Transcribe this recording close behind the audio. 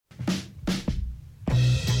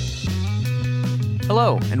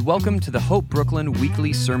Hello, and welcome to the Hope Brooklyn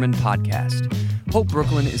Weekly Sermon Podcast. Hope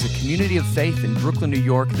Brooklyn is a community of faith in Brooklyn, New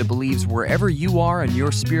York that believes wherever you are on your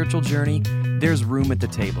spiritual journey, there's room at the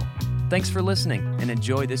table. Thanks for listening, and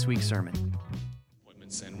enjoy this week's sermon.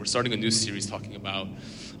 And we're starting a new series talking about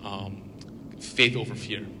faith over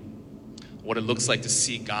fear. What it looks like to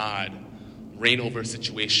see God reign over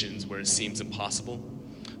situations where it seems impossible.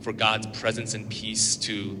 For God's presence and peace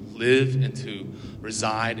to live and to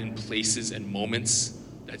reside in places and moments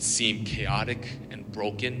that seem chaotic and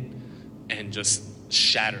broken and just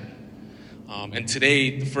shattered. And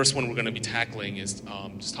today, the first one we're going to be tackling is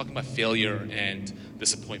just talking about failure and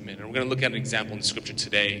disappointment. And we're going to look at an example in the scripture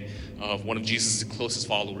today of one of Jesus' closest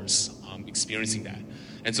followers experiencing that.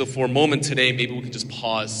 And so for a moment today, maybe we can just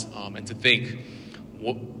pause and to think,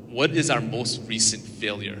 what is our most recent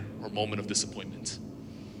failure or moment of disappointment?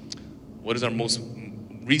 What is our most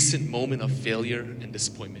recent moment of failure and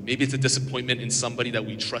disappointment? Maybe it's a disappointment in somebody that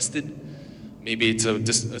we trusted. Maybe it's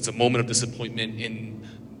a moment of disappointment in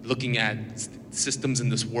looking at systems in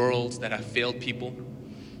this world that have failed people.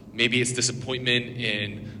 Maybe it's disappointment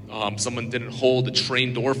in someone didn't hold the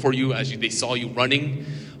train door for you as they saw you running.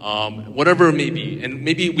 Whatever it may be. And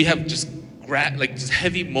maybe we have just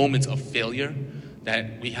heavy moments of failure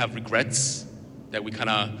that we have regrets, that we kind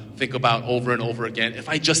of think about over and over again. If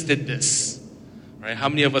I just did this, right? How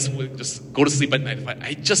many of us would just go to sleep at night? If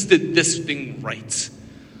I just did this thing right,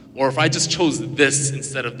 or if I just chose this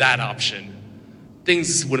instead of that option,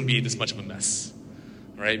 things wouldn't be this much of a mess,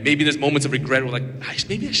 right? Maybe there's moments of regret where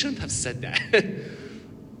maybe I shouldn't have said that.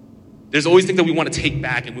 There's always things that we want to take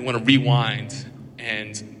back and we want to rewind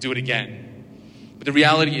and do it again. But the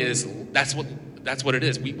reality is that's what it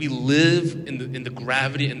is. We live in the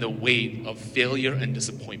gravity and the weight of failure and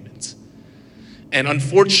disappointment. And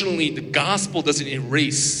unfortunately, the gospel doesn't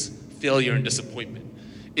erase failure and disappointment.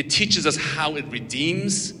 It teaches us how it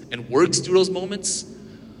redeems and works through those moments.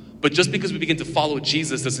 But just because we begin to follow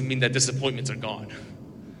Jesus doesn't mean that disappointments are gone.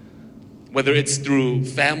 Whether it's through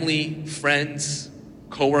family, friends,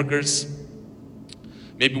 coworkers,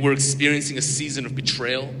 maybe we're experiencing a season of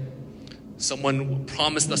betrayal. Someone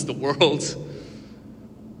promised us the world,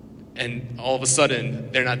 and all of a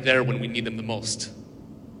sudden, they're not there when we need them the most.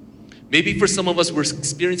 Maybe for some of us, we're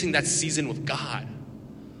experiencing that season with God.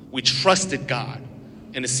 We trusted God,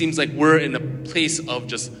 and it seems like we're in a place of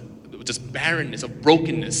just barrenness, of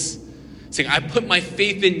brokenness. Saying, I put my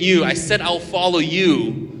faith in you. I said I'll follow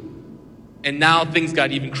you. And now things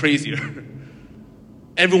got even crazier.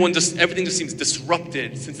 Everything just seems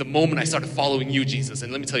disrupted since the moment I started following you, Jesus.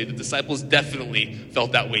 And let me tell you, the disciples definitely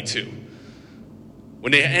felt that way too.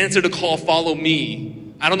 When they answered the call, follow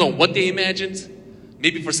me, I don't know what they imagined.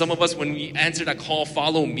 Maybe for some of us, when we answered that call,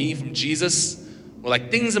 follow me from Jesus, we're like,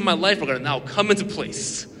 things in my life are going to now come into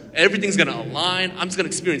place. Everything's going to align. I'm just going to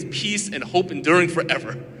experience peace and hope enduring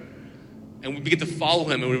forever. And we begin to follow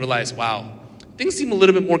him, and we realize, wow, things seem a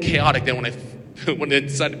little bit more chaotic than when I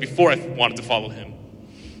decided before I wanted to follow him.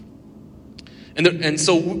 And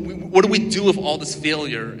so what do we do with all this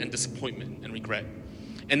failure and disappointment and regret?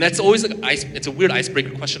 And that's always it's a weird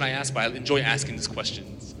icebreaker question I ask, but I enjoy asking these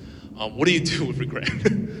questions. What do you do with regret?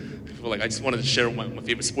 People are like, I just wanted to share what my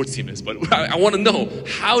favorite sports team is, but I want to know,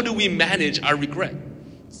 how do we manage our regret?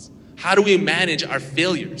 How do we manage our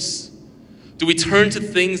failures? Do we turn to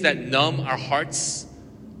things that numb our hearts,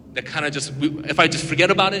 that kind of if I just forget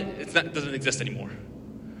about it, it doesn't exist anymore?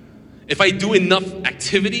 If I do enough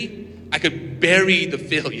activity, I could bury the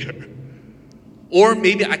failure. Or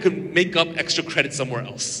maybe I could make up extra credit somewhere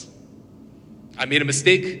else. I made a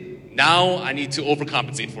mistake. Now I need to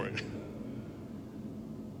overcompensate for it.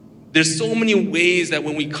 There's so many ways that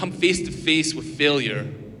when we come face to face with failure,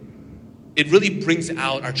 it really brings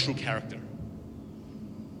out our true character.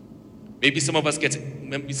 Maybe some of us get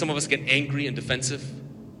angry and defensive.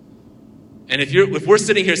 And if we're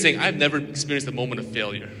sitting here saying, I've never experienced a moment of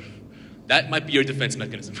failure, that might be your defense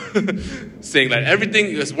mechanism. Saying that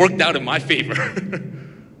everything has worked out in my favor.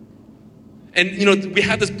 And we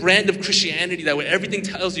have this brand of Christianity that where everything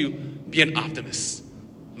tells you, be an optimist.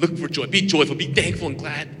 Look for joy, be joyful, be thankful and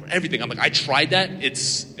glad for everything. I'm like, I tried that,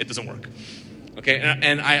 it doesn't work. Okay,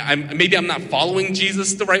 and I'm not following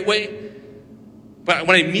Jesus the right way. But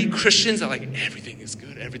when I meet Christians, I'm like, everything is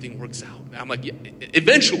good, everything works out. And I'm like, yeah,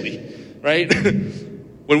 eventually, right?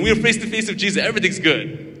 When we're face to face with Jesus, everything's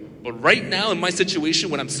good. But right now in my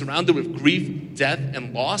situation, when I'm surrounded with grief, death,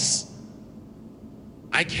 and loss,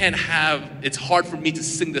 it's hard for me to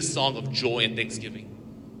sing this song of joy and thanksgiving.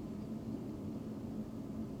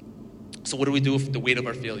 So what do we do with the weight of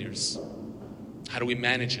our failures? How do we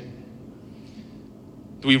manage it?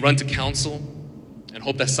 Do we run to counsel? and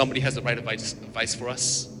hope that somebody has the right advice for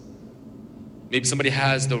us. Maybe somebody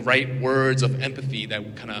has the right words of empathy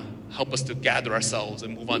that kind of help us to gather ourselves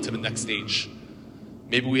and move on to the next stage.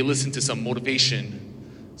 Maybe we listen to some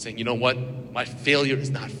motivation saying, you know what, my failure is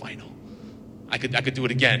not final. I could do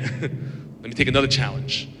it again. Let me take another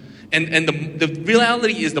challenge. And the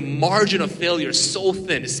reality is the margin of failure is so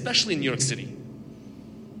thin, especially in New York City.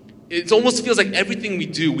 It almost feels like everything we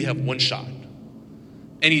do, we have one shot.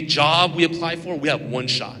 Any job we apply for, we have one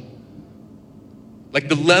shot. Like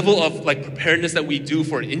the level of like preparedness that we do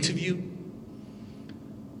for an interview,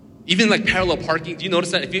 even like parallel parking. Do you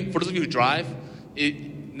notice that? For those of you who drive,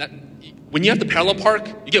 when you have to parallel park,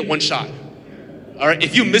 you get one shot. All right.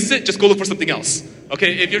 If you miss it, just go look for something else.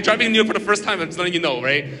 Okay. If you're driving in New York for the first time, I'm just letting you know,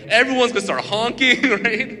 right? Everyone's gonna start honking,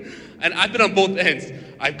 right? And I've been on both ends.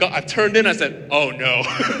 I've turned in. I said, oh no.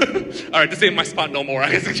 All right, this ain't my spot no more.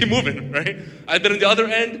 I guess I keep moving, right? I've been on the other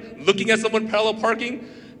end, looking at someone parallel parking.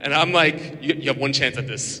 And I'm like, you have one chance at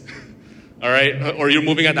this, all right? Or you're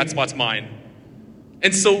moving at that spot's mine.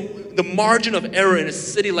 And so the margin of error in a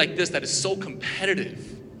city like this that is so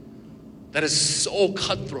competitive, that is so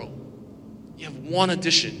cutthroat, you have one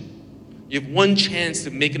audition. You have one chance to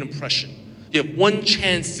make an impression. You have one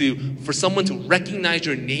chance for someone to recognize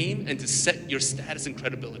your name and to set your status and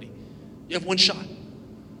credibility. You have one shot.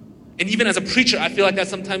 And even as a preacher, I feel like that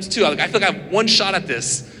sometimes too. I feel like I have one shot at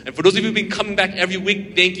this. And for those of you who've been coming back every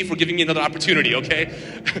week, thank you for giving me another opportunity, okay?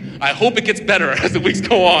 I hope it gets better as the weeks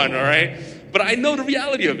go on, all right? But I know the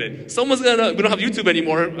reality of it. We don't have YouTube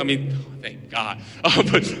anymore. I mean, thank God.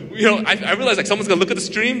 But, you know, I realize like someone's going to look at the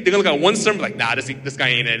stream, they're going to look at one sermon, like, nah, this guy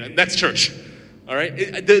ain't in. Next church, all right?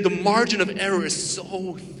 The margin of error is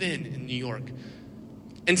so thin in New York.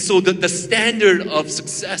 And so the standard of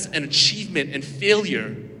success and achievement and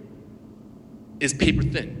failure is paper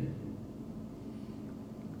thin.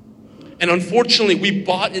 And unfortunately, we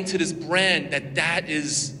bought into this brand that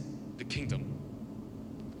is the kingdom.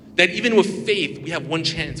 That even with faith, we have one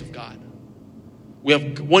chance of God. We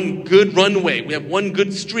have one good runway. We have one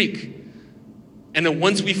good streak. And then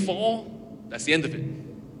once we fall, that's the end of it.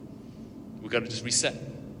 We've got to just reset.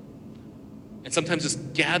 And sometimes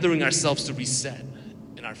just gathering ourselves to reset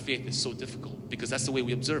in our faith is so difficult because that's the way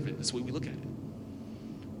we observe it. That's the way we look at it.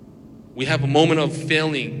 We have a moment of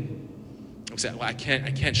failing. We say, well, I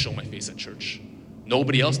can't show my face at church.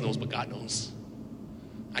 Nobody else knows, but God knows.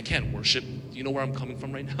 I can't worship. Do you know where I'm coming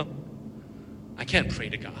from right now? I can't pray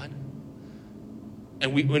to God.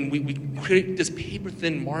 And when we create this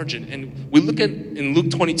paper-thin margin, and we look at in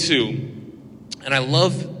Luke 22, and I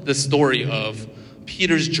love the story of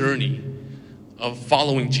Peter's journey of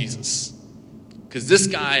following Jesus. Because this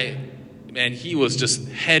guy, man, he was just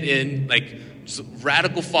head in, like, just a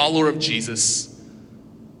radical follower of Jesus.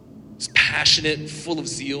 He's passionate, full of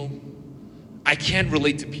zeal. I can't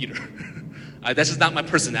relate to Peter. That's just not my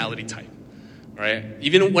personality type. Right?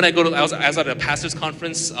 Even when I was at a pastor's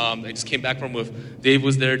conference, I just came back from with Dave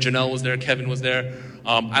was there, Janelle was there, Kevin was there.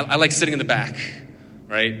 I like sitting in the back,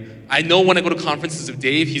 right? I know when I go to conferences with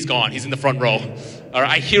Dave, he's gone. He's in the front row. All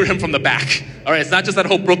right, I hear him from the back. All right, it's not just at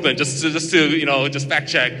Hope Brooklyn, just to fact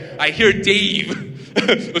check. I hear Dave.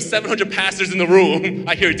 With 700 pastors in the room,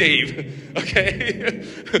 I hear Dave. Okay?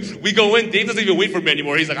 We go in, Dave doesn't even wait for me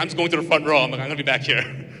anymore. He's like, I'm just going to the front row. I'm like, I'm gonna be back here.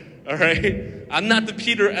 All right? I'm not the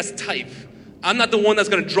Peter-esque type. I'm not the one that's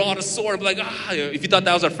gonna draw the sword and be like, if you thought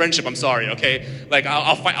that was our friendship, I'm sorry, okay? Like,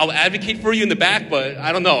 I'll fight, I'll advocate for you in the back, but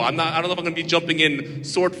I don't know. I don't know if I'm gonna be jumping in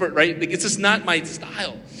sword for, right? Like, it's just not my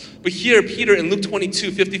style. But here, Peter in Luke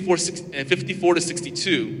 22, 54 to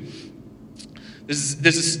 62, there's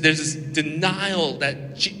this denial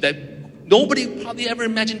that nobody probably ever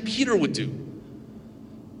imagined Peter would do.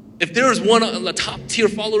 If there was a top-tier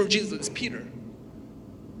follower of Jesus, it's Peter.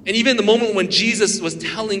 And even in the moment when Jesus was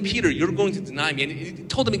telling Peter, you're going to deny me, and he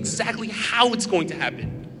told him exactly how it's going to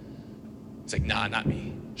happen. It's like, nah, not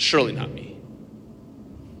me. Surely not me.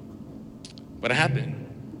 What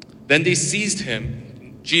happened? Then they seized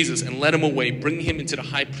him, Jesus, and led him away, bringing him into the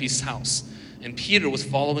high priest's house. And Peter was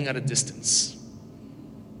following at a distance.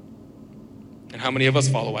 And how many of us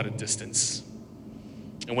follow at a distance?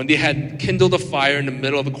 And when they had kindled a fire in the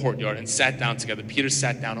middle of the courtyard and sat down together, Peter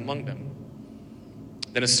sat down among them.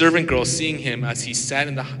 Then a servant girl, seeing him as he sat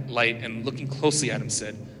in the light and looking closely at him,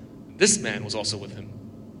 said, this man was also with him.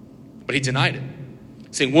 But he denied it,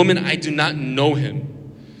 saying, woman, I do not know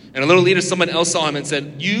him. And a little later, someone else saw him and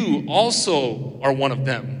said, you also are one of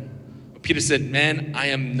them. But Peter said, man, I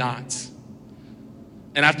am not.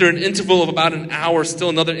 And after an interval of about an hour, still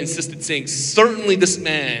another insisted, saying, certainly this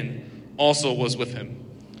man also was with him,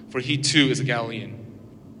 for he too is a Galilean.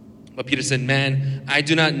 But Peter said, "Man, I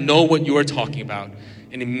do not know what you are talking about."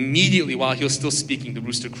 And immediately, while he was still speaking, the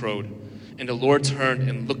rooster crowed. And the Lord turned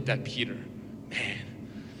and looked at Peter. Man.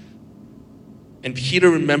 And Peter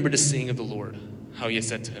remembered the saying of the Lord, how he had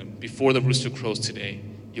said to him, "Before the rooster crows today,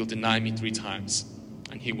 you'll deny me 3 times.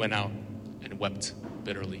 And he went out and wept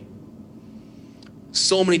bitterly.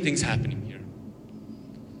 So many things happening here.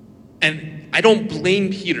 And I don't blame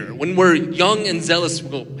Peter. When we're young and zealous, we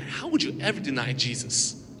go, how would you ever deny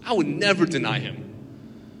Jesus? I would never deny him.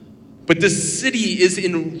 But this city is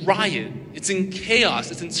in riot. It's in chaos.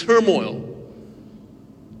 It's in turmoil.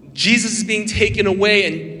 Jesus is being taken away,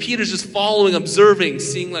 and Peter's just following, observing,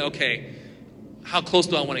 seeing like, okay, how close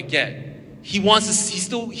do I want to get? He's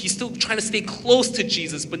still trying to stay close to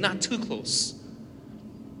Jesus, but not too close.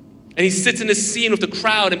 And he sits in this scene with the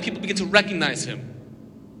crowd, and people begin to recognize him.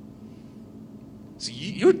 So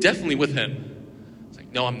you're definitely with him. It's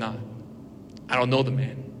like, no, I'm not. I don't know the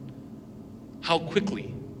man. How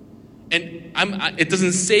quickly? And it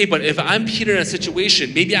doesn't say, but if I'm Peter in a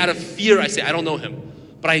situation, maybe out of fear I say, I don't know him.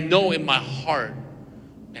 But I know in my heart,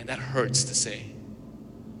 man, that hurts to say.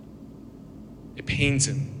 It pains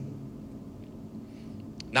him.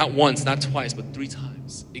 Not once, not twice, but 3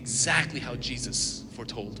 times. Exactly how Jesus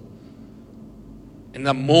foretold. In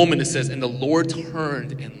that moment it says, and the Lord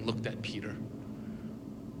turned and looked at Peter.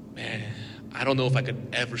 Man, I don't know if I could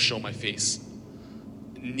ever show my face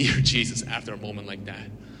near Jesus after a moment like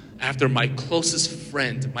that. After my closest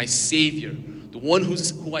friend, my Savior, the one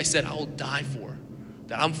who I said I will die for,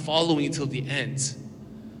 that I'm following until the end.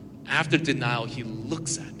 After denial, he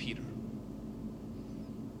looks at Peter.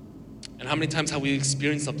 And how many times have we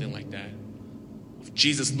experienced something like that? With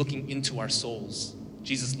Jesus looking into our souls,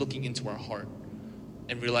 Jesus looking into our heart,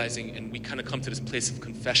 and realizing, and we kind of come to this place of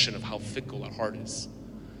confession of how fickle our heart is.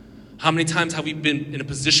 How many times have we been in a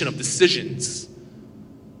position of decisions,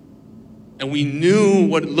 and we knew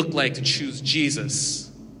what it looked like to choose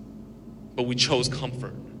Jesus, but we chose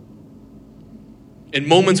comfort? In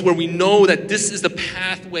moments where we know that this is the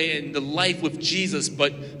pathway and the life with Jesus,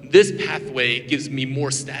 but this pathway gives me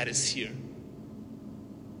more status here.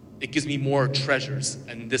 It gives me more treasures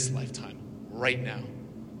in this lifetime, right now.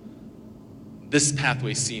 This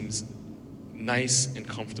pathway seems nice and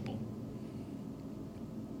comfortable.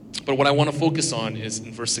 But what I want to focus on is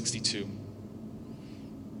in verse 62.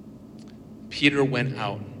 Peter went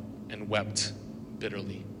out and wept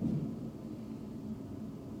bitterly.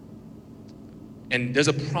 And there's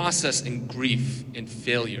a process in grief and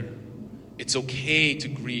failure. It's okay to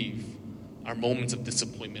grieve our moments of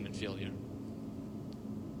disappointment and failure.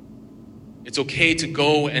 It's okay to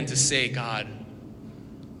go and to say, God,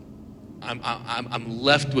 I'm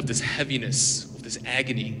left with this heaviness, with this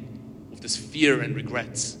agony, with this fear and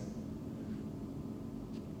regrets.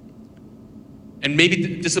 And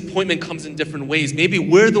maybe disappointment comes in different ways. Maybe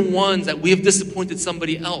we're the ones that we have disappointed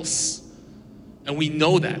somebody else. And we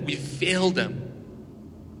know that. We failed them.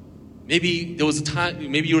 Maybe there was a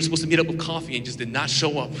time, maybe you were supposed to meet up with coffee and just did not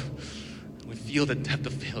show up. We feel the depth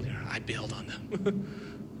of failure. I bailed on them.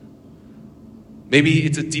 Maybe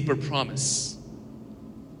it's a deeper promise.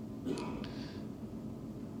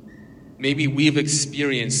 Maybe we've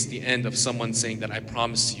experienced the end of someone saying that I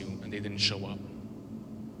promised you and they didn't show up.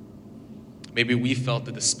 Maybe we felt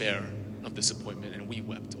the despair of disappointment and we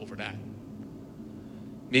wept over that.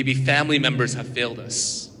 Maybe family members have failed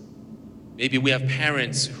us. Maybe we have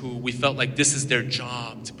parents who we felt like this is their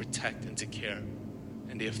job to protect and to care,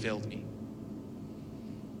 and they have failed me.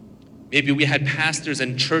 Maybe we had pastors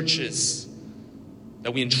and churches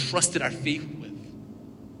that we entrusted our faith with,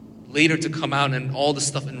 later to come out and all the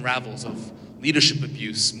stuff unravels of leadership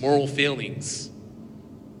abuse, moral failings,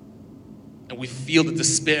 and we feel the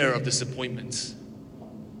despair of disappointment.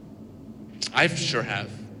 I sure have.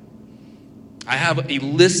 I have a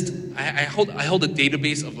list, I hold a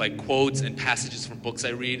database of like quotes and passages from books I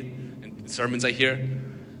read and sermons I hear.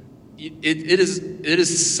 It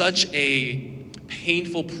is such a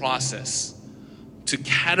painful process to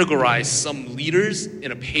categorize some leaders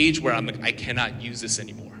in a page where I'm like, I cannot use this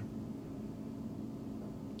anymore.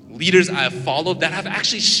 Leaders I have followed that have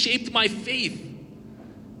actually shaped my faith.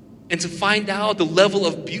 And to find out the level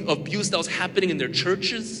of abuse that was happening in their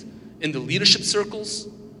churches, in the leadership circles.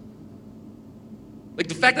 Like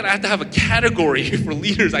the fact that I have to have a category for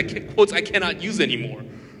leaders, quotes I cannot use anymore.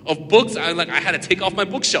 Of books, I had to take off my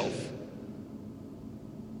bookshelf.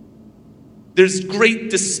 There's great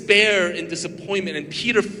despair and disappointment, and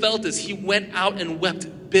Peter felt this. He went out and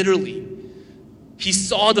wept bitterly. He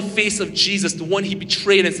saw the face of Jesus, the one he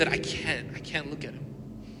betrayed, and said, I can't look at him.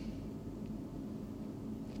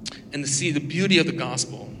 And to see the beauty of the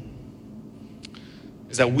gospel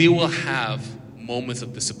is that we will have moments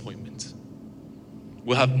of disappointment.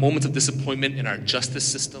 We'll have moments of disappointment in our justice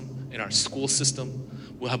system, in our school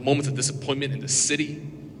system. We'll have moments of disappointment in the city,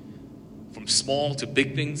 from small to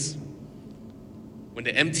big things. When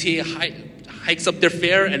the MTA hikes up their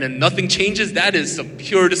fare and then nothing changes, that is some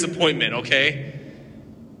pure disappointment, okay?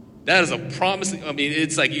 That is a promise. I mean,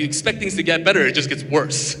 it's like you expect things to get better, it just gets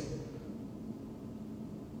worse.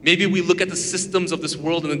 Maybe we look at the systems of this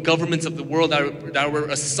world and the governments of the world that were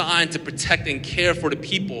assigned to protect and care for the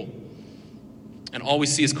people, and all we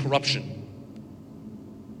see is corruption.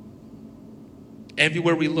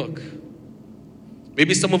 Everywhere we look.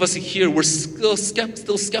 Maybe some of us here, we're still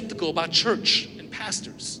skeptical about church and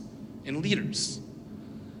pastors and leaders.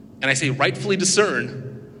 And I say rightfully discern,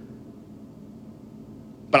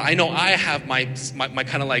 but I know I have my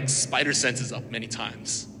kind of like spider senses up many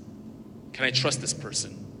times. Can I trust this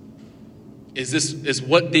person? Is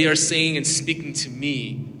what they are saying and speaking to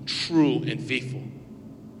me true and faithful?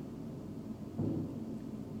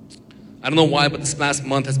 I don't know why, but this last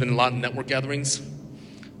month has been a lot of network gatherings.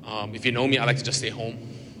 If you know me, I like to just stay home.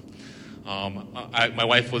 My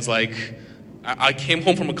wife was like, I came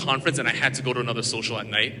home from a conference and I had to go to another social at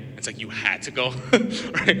night. It's like, you had to go,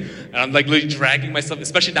 right? And I'm like literally dragging myself,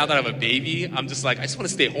 especially now that I have a baby. I'm just like, I just want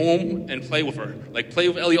to stay home and play with her. Like play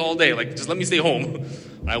with Ellie all day. Like just let me stay home.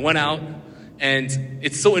 I went out, and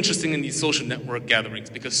it's so interesting in these social network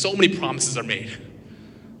gatherings because so many promises are made,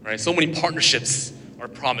 right? So many partnerships are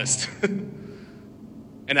promised.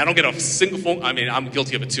 And I don't get a single phone. I mean, I'm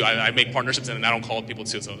guilty of it too. I make partnerships and I don't call people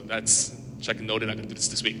too. So that's, check and note it. I'm going to do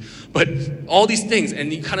this week. But all these things,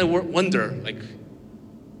 and you kind of wonder, like,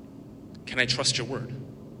 can I trust your word?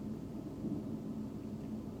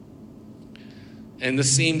 In the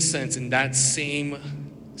same sense, in that same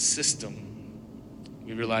system,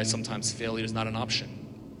 we realize sometimes failure is not an option.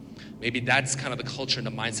 Maybe that's kind of the culture and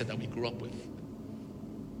the mindset that we grew up with.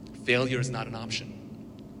 Failure is not an option.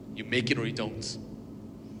 You make it or you don't.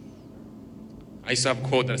 I used to have a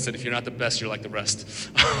quote that said, if you're not the best, you're like the rest.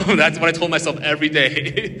 That's what I told myself every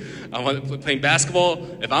day. I'm playing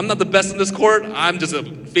basketball. If I'm not the best on this court, I'm just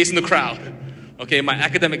facing the crowd. Okay, my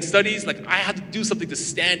academic studies, like I had to do something to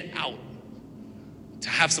stand out, to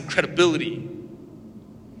have some credibility.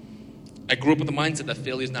 I grew up with the mindset that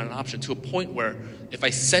failure is not an option, to a point where if I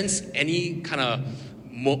sense any kind of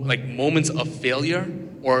moments of failure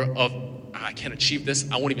or of, I can't achieve this,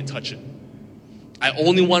 I won't even touch it. I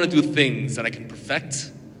only want to do things that I can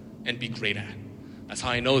perfect and be great at. That's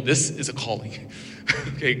how I know this is a calling.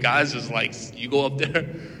 Okay, God's just like, you go up there,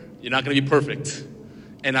 you're not going to be perfect.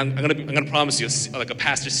 And I'm gonna promise you, like a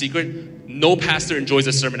pastor's secret, no pastor enjoys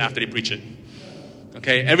a sermon after they preach it.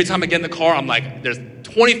 Okay, every time I get in the car, I'm like, there's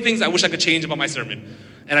 20 things I wish I could change about my sermon.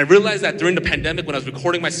 And I realized that during the pandemic, when I was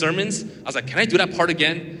recording my sermons, I was like, can I do that part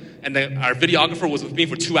again? And then our videographer was with me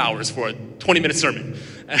for 2 hours for a 20-minute sermon.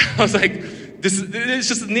 And I was like, it's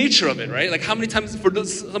just the nature of it, right? Like how many times, for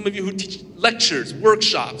some of you who teach lectures,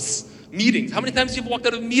 workshops, meetings, how many times you've walked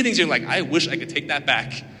out of meetings and you're like, I wish I could take that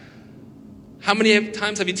back. How many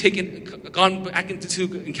times have you gone back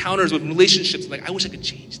into encounters with relationships, like, I wish I could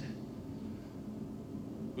change that?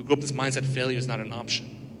 We grew up with this mindset failure is not an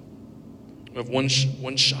option. We have one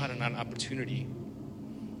shot and an opportunity.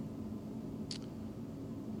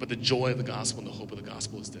 But the joy of the gospel and the hope of the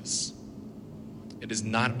gospel is this. It is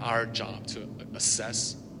not our job to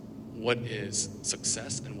assess what is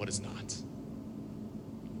success and what is not.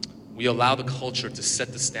 We allow the culture to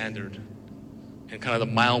set the standard and kind of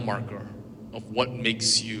the mile marker of what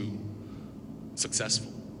makes you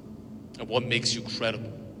successful, of what makes you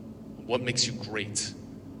credible, of what makes you great.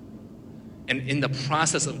 And in the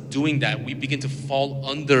process of doing that, we begin to fall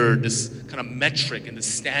under this kind of metric and the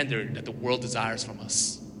standard that the world desires from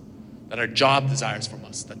us, that our job desires from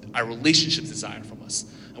us, that our relationships desire from us.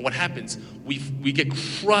 And what happens? We get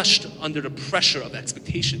crushed under the pressure of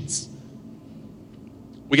expectations.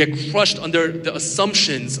 We get crushed under the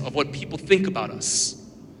assumptions of what people think about us.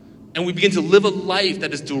 And we begin to live a life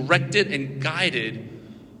that is directed and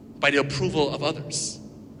guided by the approval of others,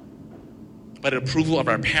 by the approval of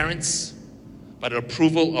our parents, by the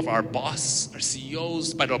approval of our boss, our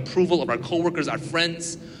CEOs, by the approval of our coworkers, our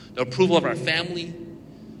friends, the approval of our family.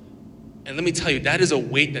 And let me tell you, that is a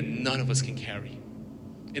weight that none of us can carry.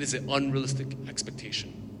 It is an unrealistic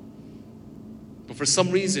expectation. But for some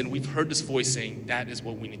reason, we've heard this voice saying, that is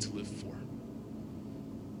what we need to live for.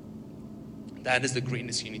 That is the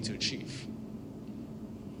greatness you need to achieve.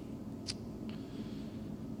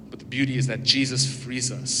 But the beauty is that Jesus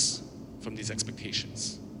frees us from these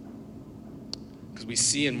expectations. Because we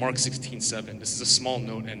see in Mark 16:7, this is a small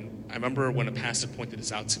note, and I remember when a pastor pointed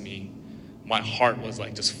this out to me, my heart was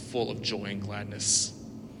like just full of joy and gladness.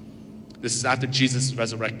 This is after Jesus is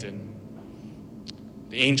resurrected.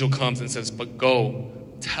 The angel comes and says, but go,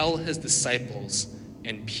 tell his disciples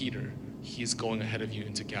and Peter, he is going ahead of you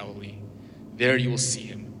into Galilee. There you will see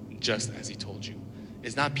him, just as he told you.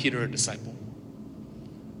 Is not Peter a disciple?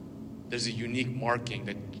 There's a unique marking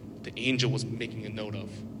that the angel was making a note of.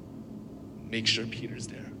 Make sure Peter's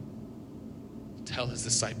there. Tell his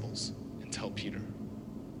disciples and tell Peter.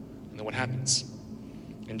 And then what happens?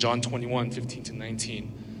 In John 21:15-19,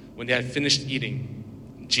 when they had finished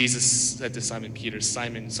eating, Jesus said to Simon Peter,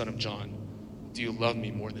 Simon, son of John, do you love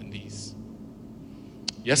me more than these?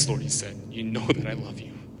 Yes, Lord, he said. You know that I love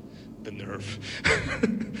you. The nerve.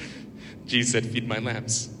 Jesus said, feed my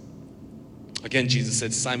lambs. Again, Jesus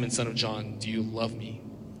said, Simon, son of John, do you love me?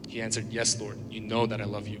 He answered, yes, Lord, you know that I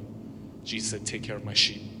love you. Jesus said, take care of my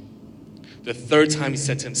sheep. The third time he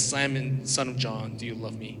said to him, Simon, son of John, do you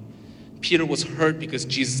love me? Peter was hurt because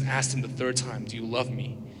Jesus asked him the third time, do you love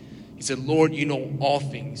me? He said, Lord, you know all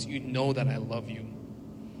things. You know that I love you.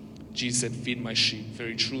 Jesus said, feed my sheep.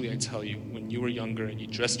 Very truly I tell you, when you were younger, you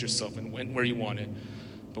dressed yourself and went where you wanted.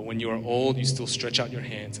 But when you are old, you still stretch out your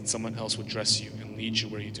hands and someone else will dress you and lead you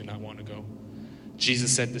where you do not want to go.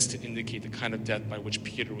 Jesus said this to indicate the kind of death by which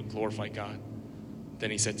Peter would glorify God. Then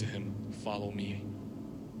he said to him, follow me.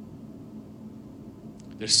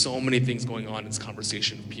 There's so many things going on in this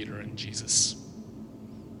conversation of Peter and Jesus.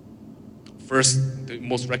 First, the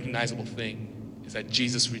most recognizable thing is that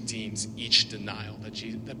Jesus redeems each denial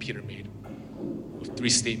that Peter made with 3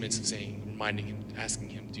 statements of saying, reminding him, asking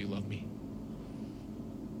him, do you love me?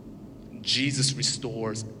 Jesus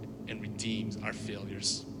restores and redeems our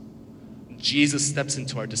failures. Jesus steps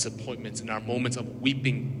into our disappointments and our moments of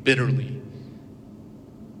weeping bitterly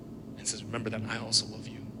and says, remember that I also love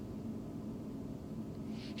you.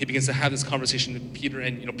 He begins to have this conversation with Peter,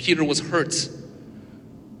 and Peter was hurt,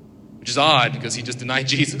 which is odd because he just denied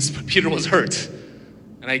Jesus, but Peter was hurt.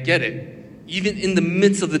 And I get it. Even in the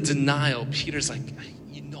midst of the denial, Peter's like,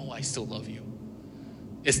 you know I still love you.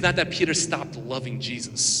 It's not that Peter stopped loving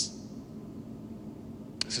Jesus.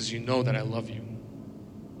 He says, you know that I love you.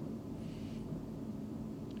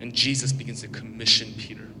 And Jesus begins to commission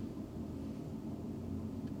Peter.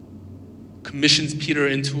 Commissions Peter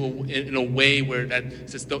in a way where that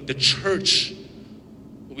says the church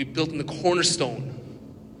will be built in the cornerstone.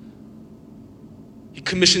 He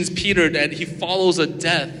commissions Peter that he follows a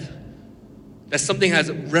death that something has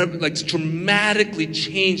dramatically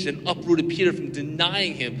changed and uprooted Peter from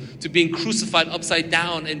denying him to being crucified upside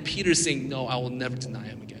down, and Peter saying, no, I will never deny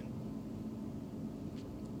him again.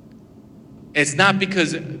 It's not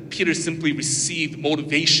because Peter simply received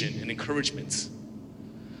motivation and encouragement.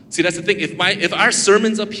 See, that's the thing. If our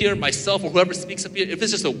sermons up here, myself or whoever speaks up here, if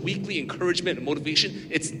it's just a weekly encouragement and motivation,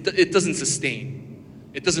 it doesn't sustain.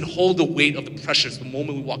 It doesn't hold the weight of the pressures the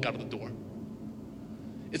moment we walk out of the door.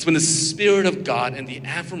 It's when the Spirit of God and the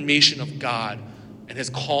affirmation of God and his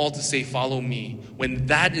call to say, follow me, when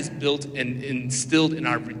that is built and instilled in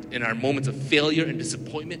our moments of failure and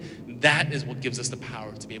disappointment, that is what gives us the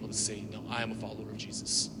power to be able to say, no, I am a follower of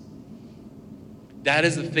Jesus. That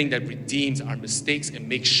is the thing that redeems our mistakes and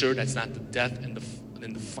makes sure that's not the death in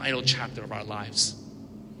the final chapter of our lives.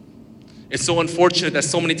 It's so unfortunate that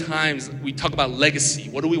so many times we talk about legacy.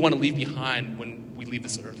 What do we want to leave behind when we leave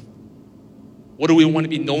this earth? What do we want to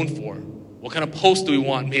be known for? What kind of post do we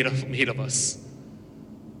want made of us?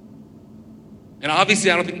 And obviously,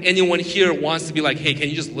 I don't think anyone here wants to be like, hey, can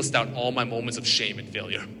you just list out all my moments of shame and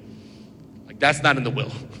failure? Like, that's not in the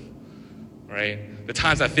will, right? The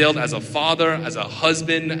times I failed as a father, as a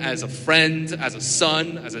husband, as a friend, as a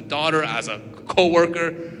son, as a daughter, as a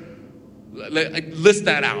coworker. List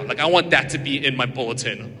that out. Like, I want that to be in my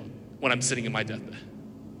bulletin when I'm sitting in my deathbed.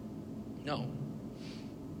 No.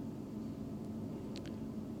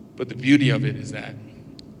 But the beauty of it is that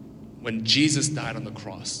when Jesus died on the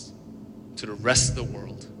cross to the rest of the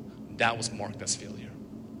world, that was marked as failure.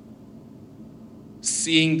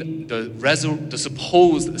 Seeing the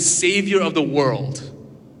supposed savior of the world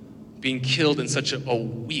being killed in such a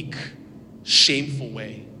weak, shameful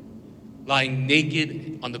way, lying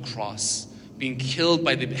naked on the cross, being killed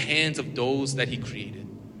by the hands of those that he created,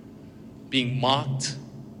 being mocked.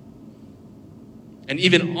 And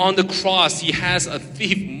even on the cross, he has a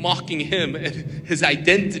thief mocking him and his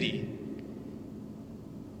identity.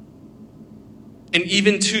 And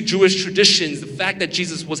even to Jewish traditions, the fact that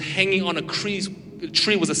Jesus was hanging on a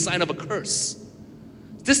tree was a sign of a curse.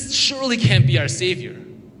 This surely can't be our Savior.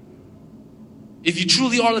 If you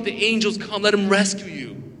truly are, let the angels come, let him rescue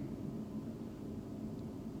you.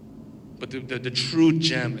 But the true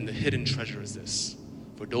gem and the hidden treasure is this.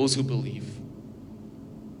 For those who believe,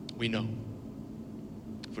 we know.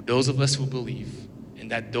 For those of us who believe,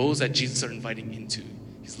 and that those that Jesus are inviting into,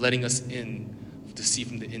 he's letting us in to see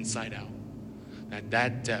from the inside out,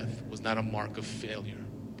 that death was not a mark of failure,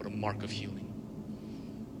 but a mark of healing.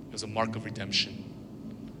 It was a mark of redemption,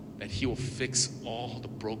 that he will fix all the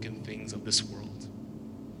broken things of this world.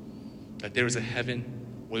 That there is a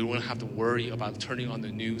heaven where we won't have to worry about turning on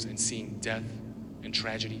the news and seeing death and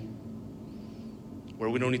tragedy, where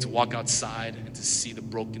we don't need to walk outside and to see the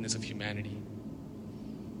brokenness of humanity.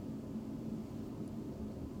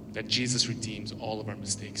 That Jesus redeems all of our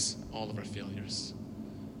mistakes, all of our failures.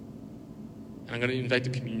 And I'm going to invite the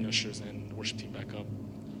communion ushers and the worship team back up.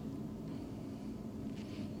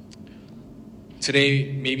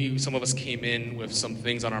 Today, maybe some of us came in with some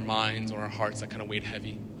things on our minds or our hearts that kind of weighed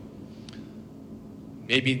heavy.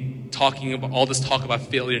 Maybe talking about all this talk about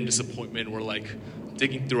failure and disappointment, we're like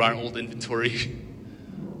digging through our old inventory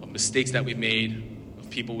of mistakes that we made, of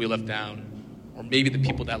people we left down, or maybe the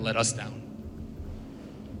people that let us down.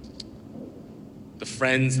 The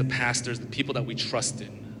friends, the pastors, the people that we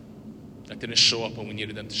trusted that didn't show up when we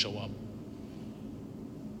needed them to show up,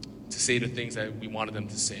 to say the things that we wanted them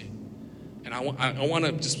to say. And I want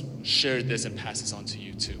to just share this and pass this on to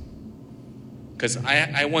you too. Because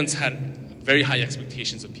I once had very high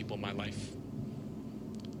expectations of people in my life.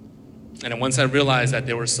 And once I realized that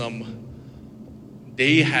there were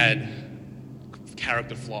they had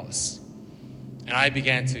character flaws. And I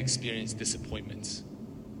began to experience disappointment.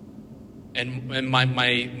 And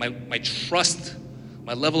my trust,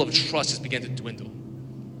 my level of trust just began to dwindle.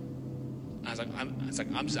 I was like,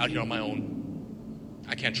 I'm just out here on my own.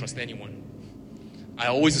 I can't trust anyone. I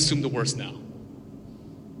always assume the worst now.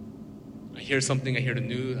 I hear something, I hear the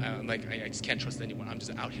news, I'm like, I just can't trust anyone. I'm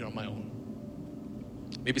just out here on my own.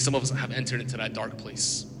 Maybe some of us have entered into that dark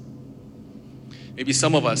place. Maybe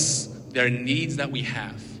some of us, there are needs that we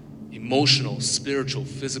have, emotional, spiritual,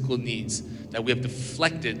 physical needs, that we have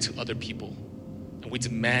deflected to other people, and we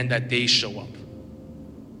demand that they show up.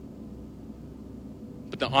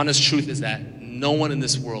 But the honest truth is that no one in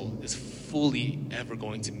this world is fully ever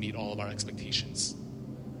going to meet all of our expectations.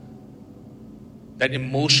 That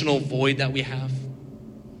emotional void that we have,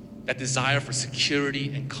 that desire for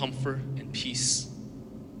security and comfort and peace,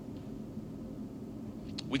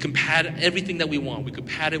 we can pad everything that we want. We could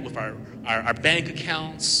pad it with our bank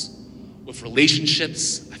accounts, with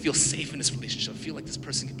relationships. I feel safe in this relationship. I feel like this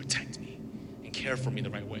person can protect me and care for me the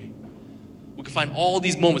right way. We can find all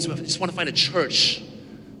these moments. I just want to find a church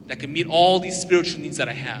that can meet all these spiritual needs that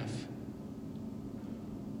I have.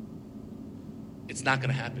 It's not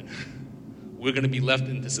going to happen. We're going to be left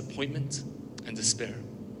in disappointment and despair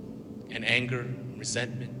and anger, and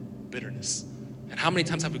resentment, bitterness. And how many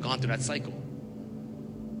times have we gone through that cycle?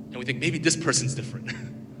 And we think, maybe this person's different.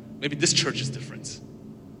 Maybe this church is different.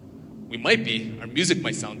 We might be. Our music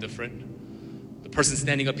might sound different. The person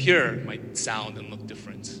standing up here might sound and look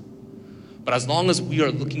different. But as long as we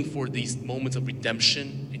are looking for these moments of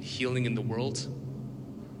redemption and healing in the world,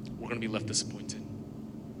 we're going to be left disappointed.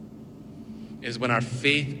 It is when our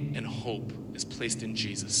faith and hope is placed in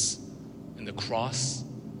Jesus and the cross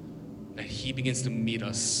that he begins to meet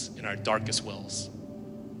us in our darkest wells.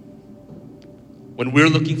 When we're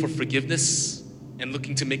looking for forgiveness and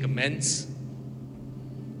looking to make amends,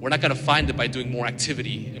 we're not going to find it by doing more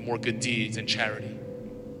activity and more good deeds and charity.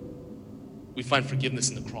 We find forgiveness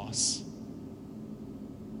in the cross.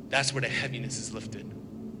 That's where the heaviness is lifted.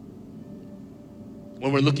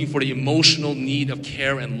 When we're looking for the emotional need of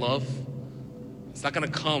care and love, it's not going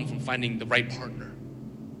to come from finding the right partner.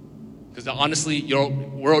 Because honestly,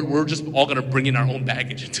 we're just all going to bring in our own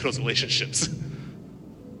baggage into those relationships.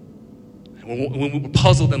 And when we were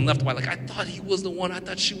puzzled and left, like, I thought he was the one, I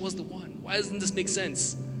thought she was the one. Why doesn't this make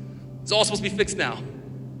sense? It's all supposed to be fixed now.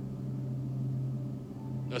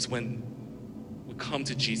 That's when we come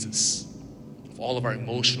to Jesus with all of our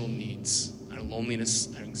emotional needs, our loneliness,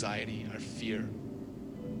 our anxiety, our fear.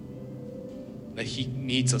 That he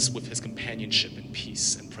meets us with his companionship and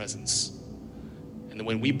peace and presence. And then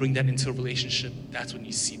when we bring that into a relationship, that's when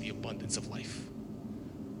you see the abundance of life.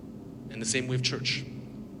 And the same way of church.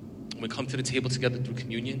 When we come to the table together through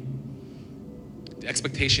communion, the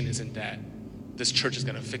expectation isn't that this church is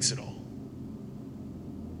going to fix it all.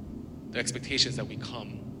 The expectation is that we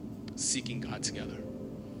come seeking God together.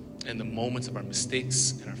 And in the moments of our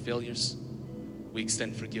mistakes and our failures, we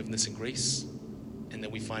extend forgiveness and grace, and then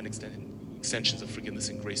we find extensions of forgiveness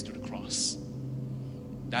and grace through the cross.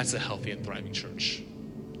 That's a healthy and thriving church.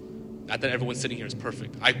 Not that everyone sitting here is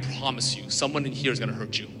perfect. I promise you, someone in here is going to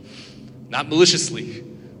hurt you. Not maliciously,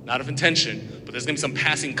 not of intention, but But there's going to be some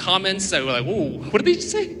passing comments that we're like, whoa, what did they just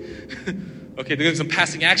say? Okay, there's going to be some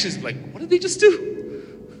passing actions like, what did they just do?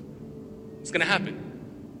 It's going to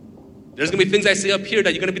happen. There's going to be things I say up here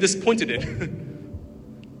that you're going to be disappointed in.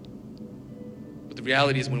 But the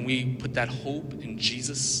reality is when we put that hope in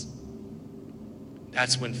Jesus,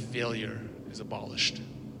 that's when failure is abolished.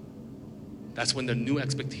 That's when the new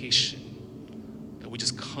expectation that we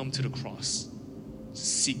just come to the cross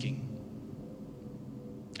seeking.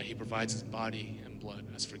 And he provides his body and blood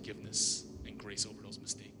as forgiveness and grace over those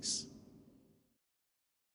mistakes.